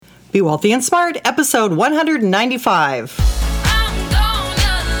Be Wealthy and Smart, episode 195.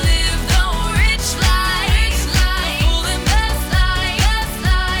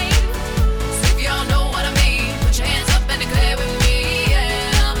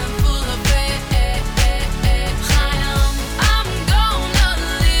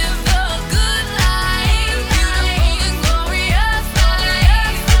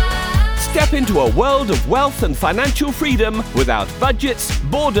 Step into a world of wealth and financial freedom without budgets,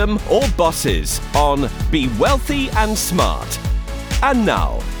 boredom, or bosses on Be Wealthy and Smart. And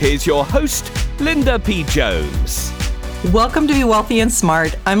now, here's your host, Linda P. Jones. Welcome to Be Wealthy and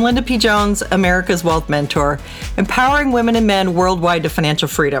Smart. I'm Linda P. Jones, America's Wealth Mentor, empowering women and men worldwide to financial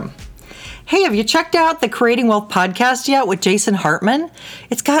freedom. Hey, have you checked out the Creating Wealth podcast yet with Jason Hartman?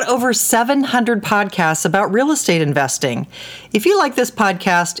 It's got over 700 podcasts about real estate investing. If you like this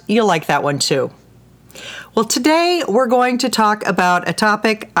podcast, you'll like that one too. Well, today we're going to talk about a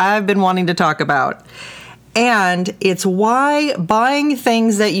topic I've been wanting to talk about, and it's why buying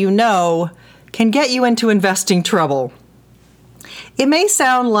things that you know can get you into investing trouble. It may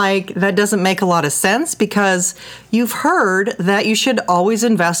sound like that doesn't make a lot of sense because you've heard that you should always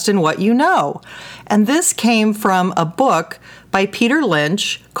invest in what you know. And this came from a book by Peter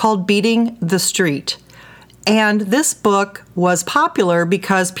Lynch called Beating the Street. And this book was popular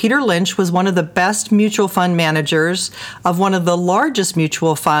because Peter Lynch was one of the best mutual fund managers of one of the largest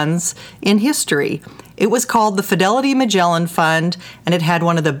mutual funds in history. It was called the Fidelity Magellan Fund, and it had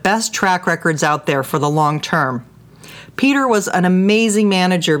one of the best track records out there for the long term. Peter was an amazing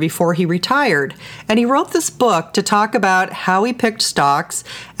manager before he retired, and he wrote this book to talk about how he picked stocks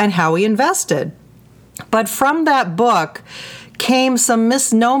and how he invested. But from that book came some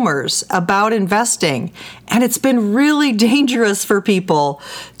misnomers about investing, and it's been really dangerous for people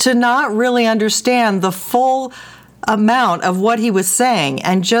to not really understand the full amount of what he was saying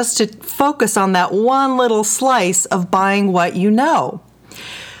and just to focus on that one little slice of buying what you know.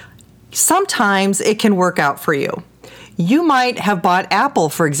 Sometimes it can work out for you. You might have bought Apple,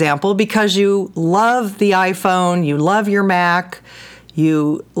 for example, because you love the iPhone, you love your Mac,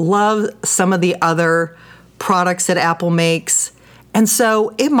 you love some of the other products that Apple makes, and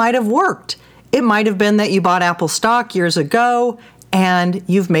so it might have worked. It might have been that you bought Apple stock years ago and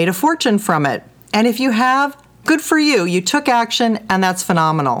you've made a fortune from it. And if you have, good for you. You took action, and that's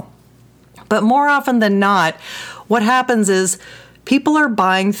phenomenal. But more often than not, what happens is people are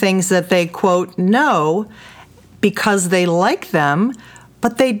buying things that they, quote, know because they like them,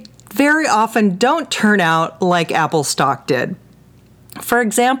 but they very often don't turn out like Apple stock did. For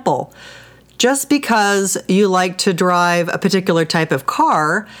example, just because you like to drive a particular type of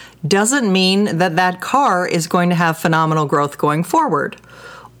car doesn't mean that that car is going to have phenomenal growth going forward.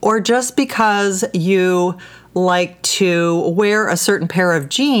 Or just because you like to wear a certain pair of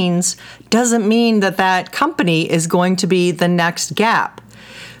jeans doesn't mean that that company is going to be the next Gap.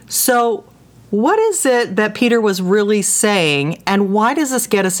 So what is it that Peter was really saying, and why does this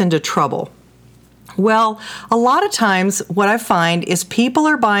get us into trouble? Well, a lot of times what I find is people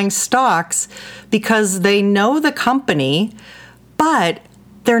are buying stocks because they know the company, but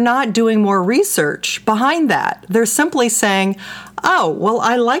they're not doing more research behind that. They're simply saying, oh, well,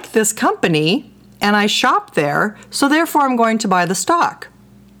 I like this company and I shop there, so therefore I'm going to buy the stock.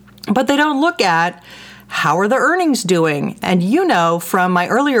 But they don't look at how are the earnings doing? And you know from my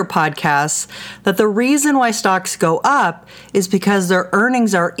earlier podcasts that the reason why stocks go up is because their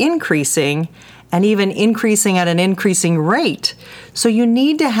earnings are increasing and even increasing at an increasing rate. So you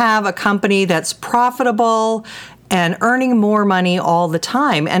need to have a company that's profitable and earning more money all the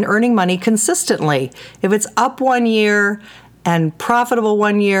time and earning money consistently. If it's up one year and profitable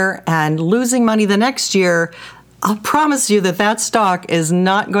one year and losing money the next year, I'll promise you that that stock is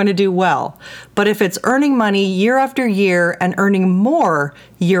not going to do well. But if it's earning money year after year and earning more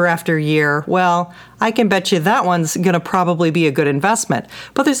year after year, well, I can bet you that one's going to probably be a good investment.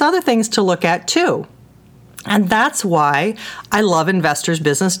 But there's other things to look at too. And that's why I love Investors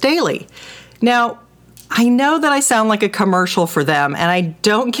Business Daily. Now, I know that I sound like a commercial for them and I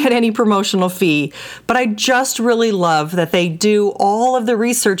don't get any promotional fee, but I just really love that they do all of the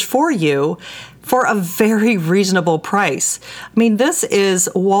research for you for a very reasonable price. I mean, this is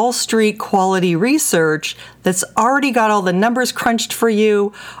Wall Street quality research that's already got all the numbers crunched for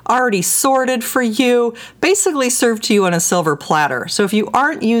you, already sorted for you, basically served to you on a silver platter. So if you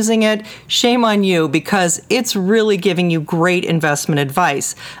aren't using it, shame on you, because it's really giving you great investment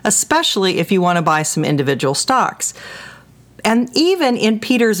advice, especially if you want to buy some individual stocks. And even in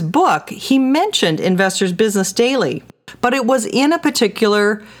Peter's book, he mentioned Investors Business Daily, but it was in a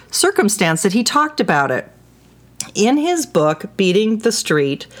particular circumstance that he talked about it. In his book, Beating the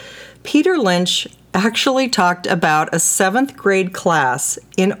Street, Peter Lynch actually talked about a 7th grade class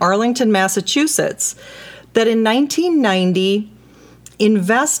in Arlington, Massachusetts, that in 1990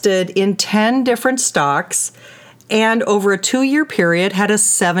 invested in 10 different stocks and over a 2-year period had a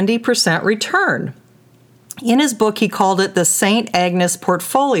 70% return. In his book, he called it the St. Agnes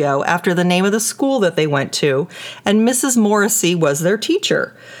Portfolio after the name of the school that they went to, and Mrs. Morrissey was their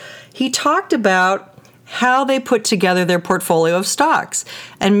teacher. He talked about how they put together their portfolio of stocks,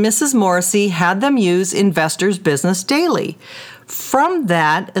 and Mrs. Morrissey had them use Investors Business Daily. From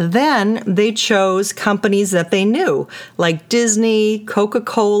that, then they chose companies that they knew, like Disney,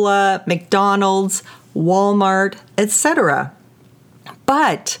 Coca-Cola, McDonald's, Walmart, etc.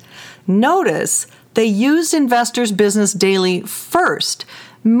 But notice they used Investors Business Daily first,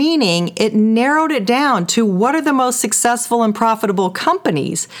 meaning it narrowed it down to what are the most successful and profitable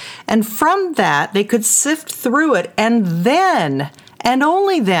companies. And from that, they could sift through it and then, and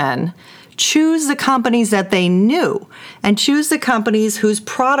only then, choose the companies that they knew and choose the companies whose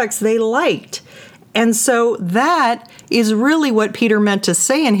products they liked. And so that is really what Peter meant to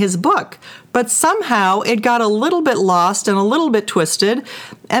say in his book. But somehow it got a little bit lost and a little bit twisted,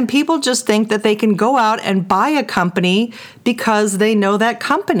 and people just think that they can go out and buy a company because they know that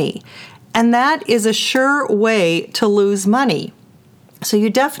company. And that is a sure way to lose money. So you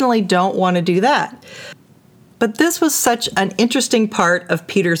definitely don't want to do that. But this was such an interesting part of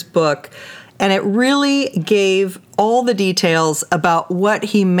Peter's book, and it really gave all the details about what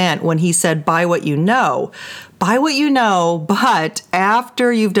he meant when he said, buy what you know. Buy what you know, but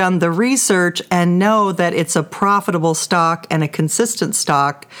after you've done the research and know that it's a profitable stock and a consistent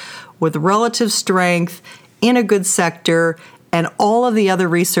stock with relative strength in a good sector and all of the other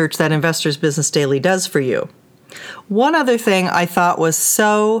research that Investors Business Daily does for you. One other thing I thought was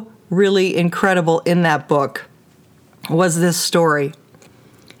so really incredible in that book was this story.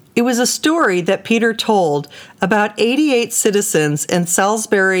 It was a story that Peter told about 88 citizens in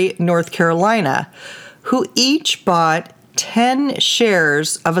Salisbury, North Carolina, who each bought 10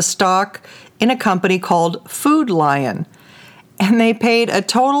 shares of a stock in a company called Food Lion. And they paid a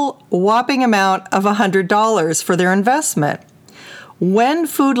total whopping amount of $100 for their investment. When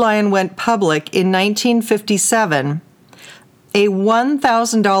Food Lion went public in 1957, a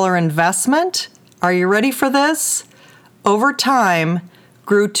 $1,000 investment, are you ready for this? Over time,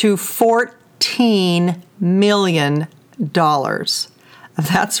 grew to $14 million.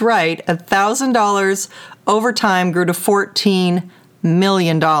 That's right, $1,000 over time grew to $14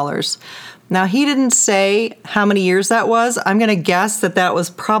 million. Now, he didn't say how many years that was. I'm going to guess that that was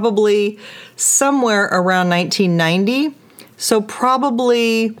probably somewhere around 1990, so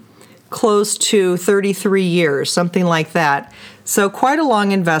probably close to 33 years, something like that. So quite a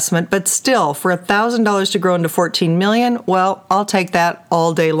long investment, but still, for $1,000 to grow into $14 million, well, I'll take that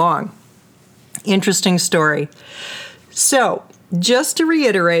all day long. Interesting story. So, just to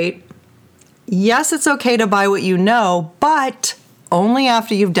reiterate, yes, it's okay to buy what you know, but only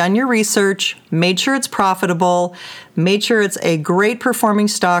after you've done your research, made sure it's profitable, made sure it's a great performing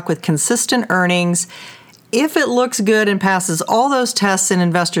stock with consistent earnings. If it looks good and passes all those tests in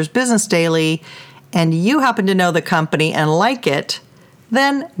Investors Business Daily, and you happen to know the company and like it,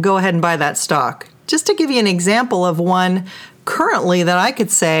 then go ahead and buy that stock. Just to give you an example of one currently that I could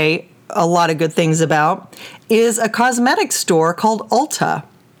say a lot of good things about is a cosmetic store called Ulta.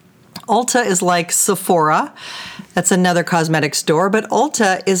 Ulta is like Sephora. That's another cosmetic store, but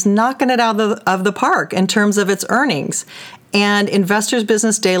Ulta is knocking it out of the park in terms of its earnings. And Investors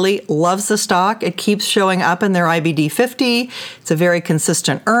Business Daily loves the stock. It keeps showing up in their IBD 50. It's a very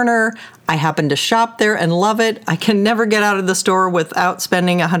consistent earner. I happen to shop there and love it. I can never get out of the store without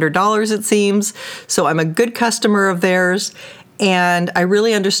spending $100, it seems. So I'm a good customer of theirs, and I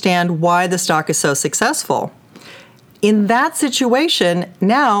really understand why the stock is so successful. In that situation,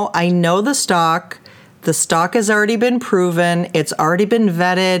 now I know the stock. The stock has already been proven. It's already been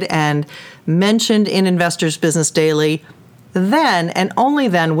vetted and mentioned in Investors Business Daily. Then, and only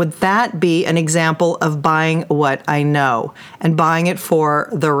then, would that be an example of buying what I know and buying it for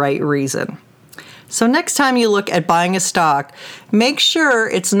the right reason. So next time you look at buying a stock, make sure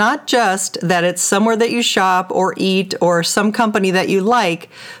it's not just that it's somewhere that you shop or eat or some company that you like,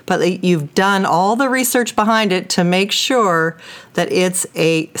 but that you've done all the research behind it to make sure that it's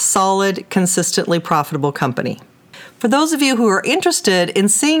a solid, consistently profitable company. For those of you who are interested in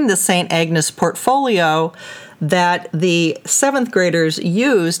seeing the St. Agnes portfolio that the 7th graders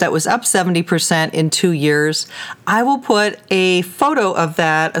used that was up 70% in 2 years, I will put a photo of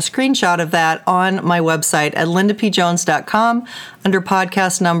that, a screenshot of that on my website at lindapjones.com under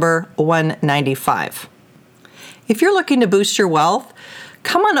podcast number 195. If you're looking to boost your wealth,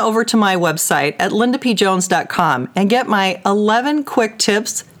 come on over to my website at lindapjones.com and get my 11 quick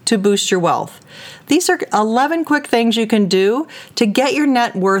tips to boost your wealth. These are 11 quick things you can do to get your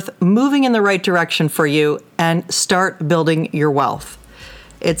net worth moving in the right direction for you and start building your wealth.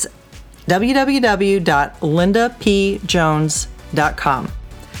 It's www.lindapjones.com.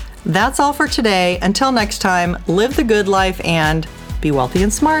 That's all for today. Until next time, live the good life and be wealthy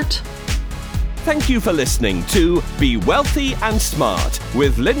and smart. Thank you for listening to Be Wealthy and Smart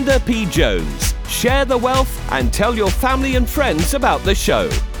with Linda P. Jones. Share the wealth and tell your family and friends about the show.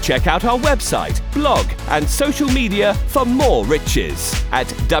 Check out our website, blog, and social media for more riches at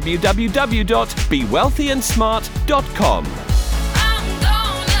www.bewealthyandsmart.com.